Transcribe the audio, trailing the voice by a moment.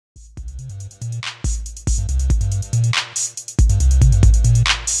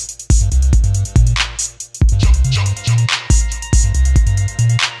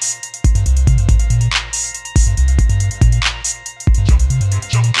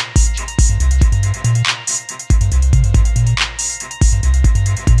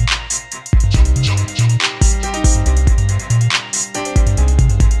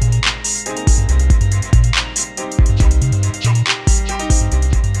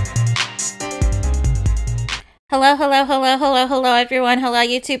Hello, hello, hello, hello, hello, everyone. Hello,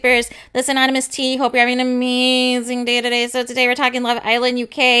 YouTubers. This is Anonymous T. Hope you're having an amazing day today. So today we're talking Love Island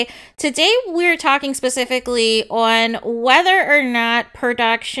UK. Today we're talking specifically on whether or not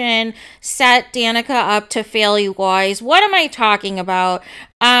production set Danica up to fail, you guys. What am I talking about?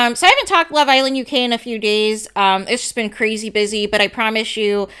 So I haven't talked Love Island UK in a few days. It's just been crazy busy, but I promise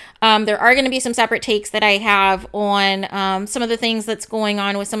you, there are going to be some separate takes that I have on some of the things that's going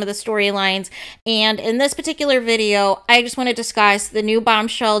on with some of the storylines. And in this particular video, I just want to discuss the new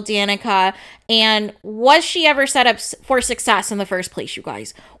bombshell Danica and was she ever set up for success in the first place, you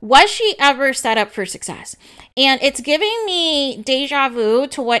guys? Was she ever set up for success? And it's giving me deja vu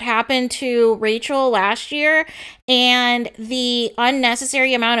to what happened to Rachel last year and the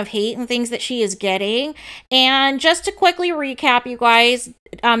unnecessary amount of hate and things that she is getting. And just to quickly recap, you guys,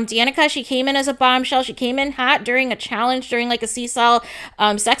 Danica, she came in as a bombshell. She came in hot during a challenge, during like a seesaw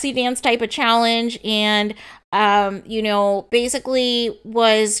sexy dance type of challenge, and you know, basically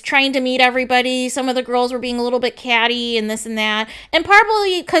was trying to meet everybody. Some of the girls were being a little bit catty and this and that, and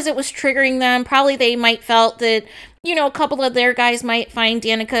probably because it was triggering them, probably they might felt that, you know, a couple of their guys might find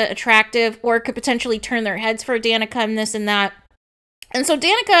Danica attractive or could potentially turn their heads for Danica and this and that. And so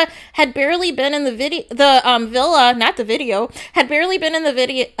Danica had barely been in the villa, not the video, had barely been in the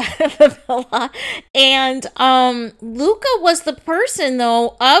video, the villa. And Luca was the person,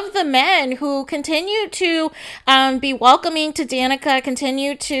 though, of the men who continued to be welcoming to Danica,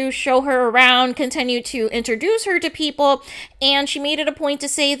 continued to show her around, continued to introduce her to people. And she made it a point to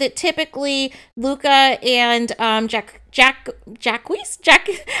say that typically Luca and Jacquees. I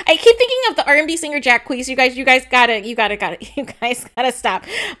keep thinking of the R&B singer Jacquees. You guys gotta stop.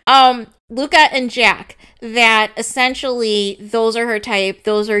 Luca and Jack, that essentially those are her type.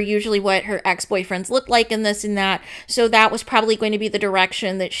 Those are usually what her ex-boyfriends look like and this and that. So that was probably going to be the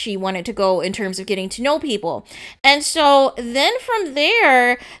direction that she wanted to go in terms of getting to know people. And so then from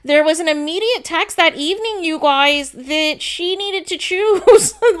there was an immediate text that evening, you guys, that she needed to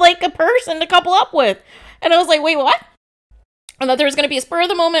choose like a person to couple up with. And I was like, wait, what? And that there was going to be a spur of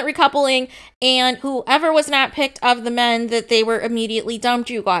the moment recoupling, and whoever was not picked of the men, that they were immediately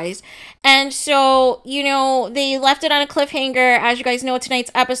dumped, you guys. And so, you know, they left it on a cliffhanger. As you guys know, tonight's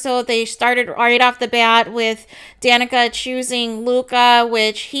episode, they started right off the bat with Danica choosing Luca,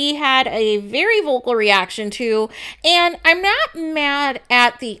 which he had a very vocal reaction to. And I'm not mad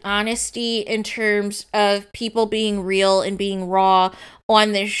at the honesty in terms of people being real and being raw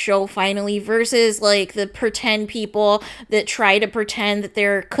on this show finally, versus like the pretend people that try to pretend that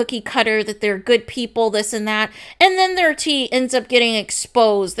they're cookie cutter, that they're good people, this and that, and then their tea ends up getting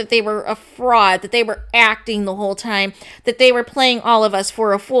exposed, that they were a fraud, that they were acting the whole time, that they were playing all of us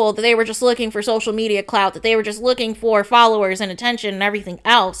for a fool, that they were just looking for social media clout, that they were just looking for followers and attention and everything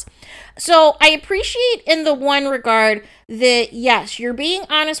else. So I appreciate in the one regard that yes, you're being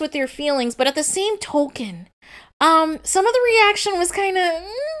honest with your feelings, but at the same token, some of the reaction was kind of,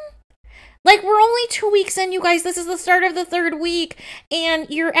 like, we're only 2 weeks in, you guys. This is the start of the third week, and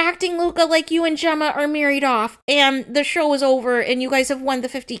you're acting, Luca, like you and Gemma are married off, and the show is over, and you guys have won the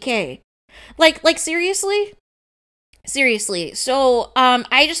 50K. Like, seriously? Seriously. So,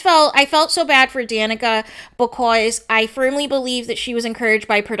 I felt so bad for Danica because I firmly believe that she was encouraged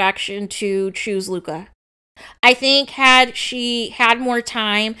by production to choose Luca. I think had she had more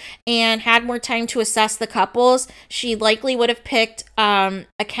time and had more time to assess the couples, she likely would have picked Akenna,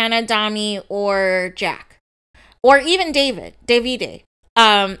 Dami, or Jack. Or even Davide.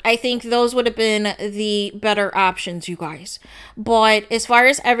 I think those would have been the better options, you guys. But as far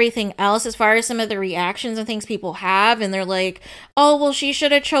as everything else, as far as some of the reactions and things people have, and they're like, oh, well, she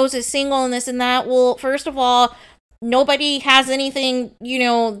should have chose a single and this and that. Well, first of all, nobody has anything, you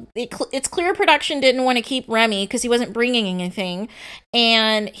know, it's clear production didn't want to keep Remy because he wasn't bringing anything.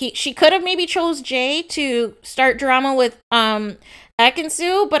 And she could have maybe chose Jay to start drama with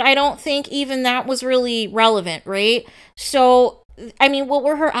Ekansu, but I don't think even that was really relevant, right? So, I mean, what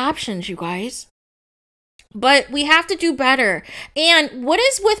were her options, you guys? But we have to do better. And what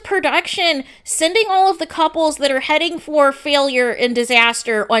is with production sending all of the couples that are heading for failure and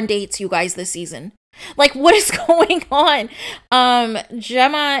disaster on dates, you guys, this season? Like, what is going on?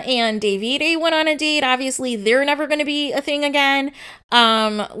 Gemma and Davide went on a date. Obviously, they're never going to be a thing again.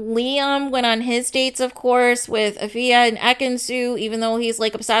 Liam went on his dates, of course, with Afia and Ekansu, even though he's,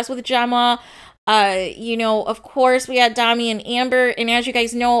 like, obsessed with Gemma. You know, of course, we had Dami and Amber, and as you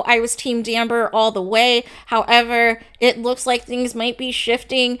guys know, I was Team Amber all the way. However, it looks like things might be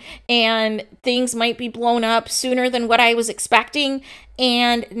shifting and things might be blown up sooner than what I was expecting.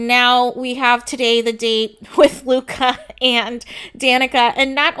 And now we have today the date with Luca and Danica.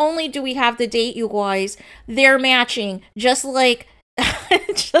 And not only do we have the date, you guys, they're matching just like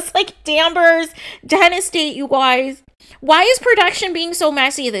just like Amber's dentist date, you guys. Why is production being so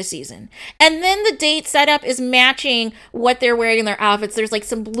messy this season? And then the date setup is matching what they're wearing in their outfits. There's like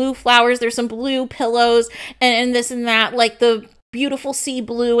some blue flowers, there's some blue pillows, and this and that, like the beautiful sea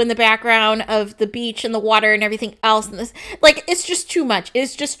blue in the background of the beach and the water and everything else. And this, like, it's just too much.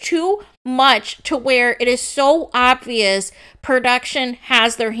 It's just too much to where it is so obvious production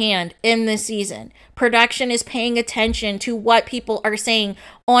has their hand in this season. Production is paying attention to what people are saying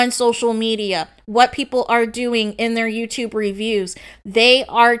on social media, what people are doing in their YouTube reviews. They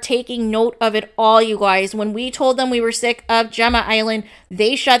are taking note of it all, you guys. When we told them we were sick of Gemma Island,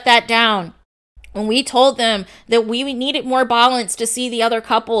 they shut that down. When we told them that we needed more balance to see the other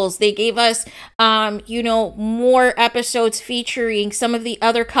couples, they gave us, you know, more episodes featuring some of the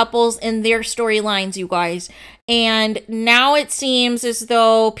other couples in their storylines, you guys. And now it seems as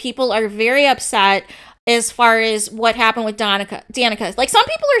though people are very upset as far as what happened with Danica. Like, some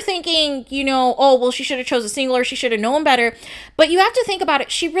people are thinking, you know, oh, well, she should have chosen a single, or she should have known better. But you have to think about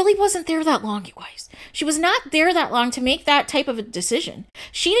it. She really wasn't there that long, you guys. She was not there that long to make that type of a decision.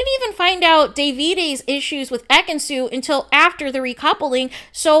 She didn't even find out Davide's issues with Ekin-Su until after the recoupling.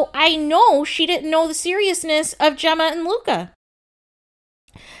 So I know she didn't know the seriousness of Gemma and Luca.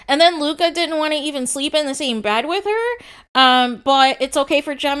 And then Luca didn't want to even sleep in the same bed with her. But it's okay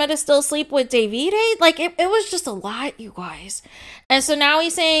for Gemma to still sleep with Davide. Like, it was just a lot, you guys. And so now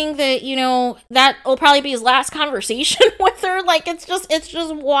he's saying that, you know, that will probably be his last conversation with her. Like, it's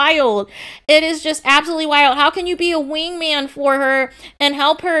just wild. It is just absolutely wild. How can you be a wingman for her and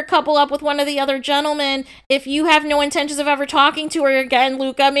help her couple up with one of the other gentlemen if you have no intentions of ever talking to her again,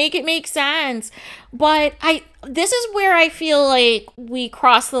 Luca? Make it make sense. But this is where I feel like we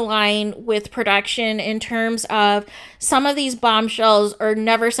cross the line with production in terms of some of these bombshells are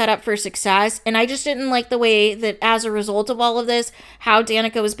never set up for success. And I just didn't like the way that as a result of all of this, how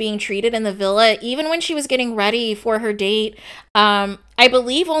Danica was being treated in the villa, even when she was getting ready for her date. I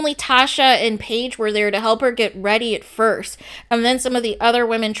believe only Tasha and Paige were there to help her get ready at first. And then some of the other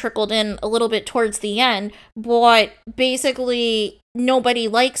women trickled in a little bit towards the end. But basically, nobody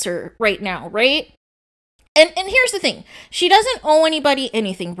likes her right now, right? And here's the thing, she doesn't owe anybody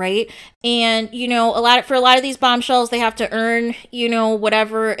anything, right? And, you know, for a lot of these bombshells, they have to earn, you know,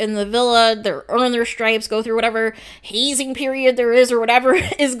 whatever in the villa, earn their stripes, go through whatever hazing period there is or whatever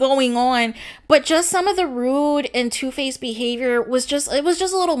is going on. But just some of the rude and two-faced behavior was just a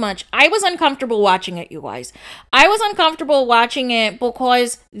little much. I was uncomfortable watching it, you guys. I was uncomfortable watching it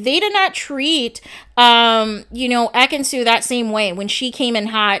because they did not treat, you know, Ekin-Su that same way when she came in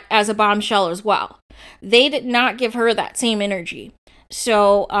hot as a bombshell as well. They did not give her that same energy.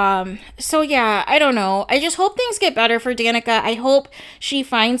 So yeah, I don't know. I just hope things get better for Danica. I hope she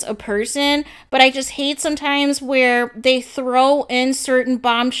finds a person, but I just hate sometimes where they throw in certain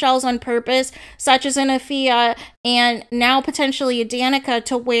bombshells on purpose, such as an Afia and now potentially a Danica,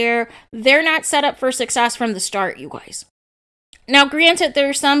 to where they're not set up for success from the start, you guys. Now, granted, there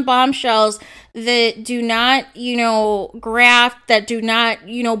are some bombshells that do not, you know, graft, that do not,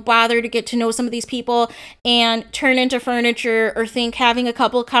 you know, bother to get to know some of these people and turn into furniture, or think having a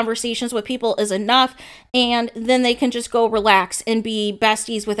couple of conversations with people is enough and then they can just go relax and be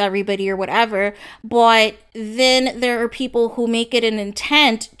besties with everybody or whatever. But then there are people who make it an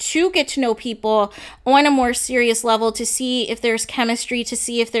intent to get to know people on a more serious level, to see if there's chemistry, to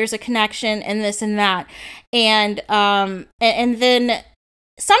see if there's a connection, and this and that. And then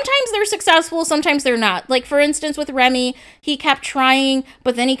sometimes they're successful, sometimes they're not. Like, for instance, with Remy, he kept trying,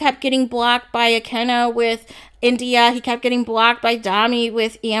 but then he kept getting blocked by Akenna with India. He kept getting blocked by Dami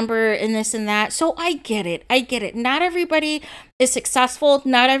with Amber and this and that. So I get it. Not everybody is successful.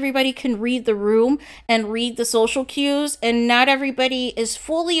 Not everybody can read the room and read the social cues. And not everybody is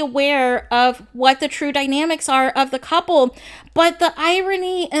fully aware of what the true dynamics are of the couple. But the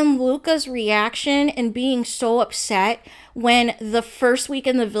irony in Luca's reaction and being so upset when the first week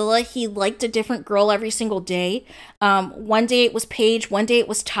in the villa, he liked a different girl every single day. One day it was Paige, one day it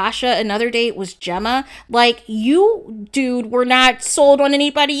was Tasha, another day it was Gemma. Like, you, dude, were not sold on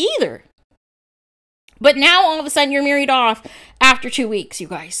anybody either. But now all of a sudden you're married off after 2 weeks, you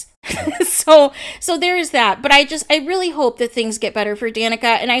guys. so there is that. But I really hope that things get better for Danica,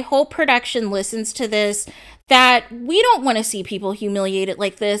 and I hope production listens to this, that we don't want to see people humiliated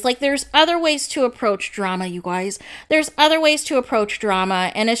like this. Like, there's other ways to approach drama, you guys. There's other ways to approach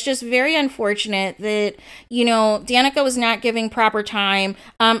drama, and it's just very unfortunate that, you know, Danica was not giving proper time.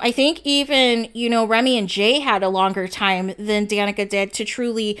 I think even, you know, Remy and Jay had a longer time than Danica did to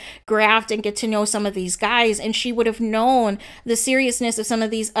truly graft and get to know some of these guys, and she would have known the seriousness of some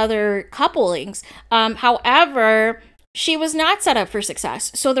of these other couplings. However, she was not set up for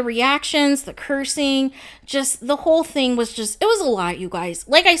success. So the reactions, the cursing, just the whole thing was just, it was a lot, you guys.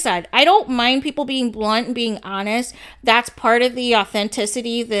 Like I said, I don't mind people being blunt and being honest. That's part of the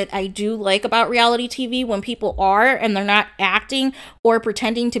authenticity that I do like about reality TV, when people are and they're not acting or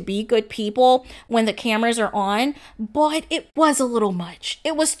pretending to be good people when the cameras are on. But it was a little much.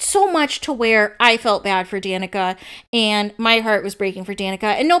 It was so much to where I felt bad for Danica and my heart was breaking for Danica,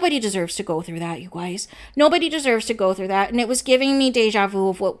 and nobody deserves to go through that, you guys. Nobody deserves to go through that, and it was giving me deja vu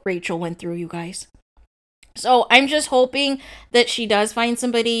of what Rachel went through, you guys. So I'm just hoping that she does find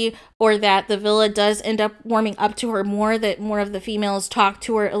somebody, or that the villa does end up warming up to her more, that more of the females talk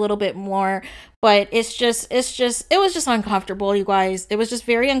to her a little bit more. But it was just uncomfortable, you guys. It was just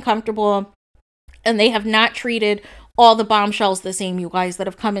very uncomfortable, and they have not treated all the bombshells the same, you guys, that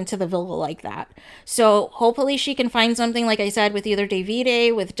have come into the villa like that. So hopefully she can find something, like I said, with either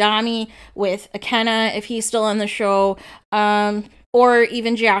Davide, with Dami, with Akenna, if he's still on the show, or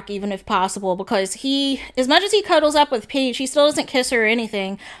even Jack, even if possible, because he, as much as he cuddles up with Paige, he still doesn't kiss her or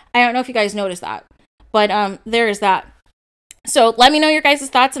anything. I don't know if you guys noticed that, but there is that. So let me know your guys'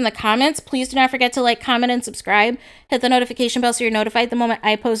 thoughts in the comments. Please do not forget to like, comment, and subscribe. Hit the notification bell so you're notified the moment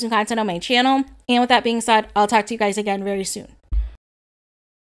I post new content on my channel. And with that being said, I'll talk to you guys again very soon.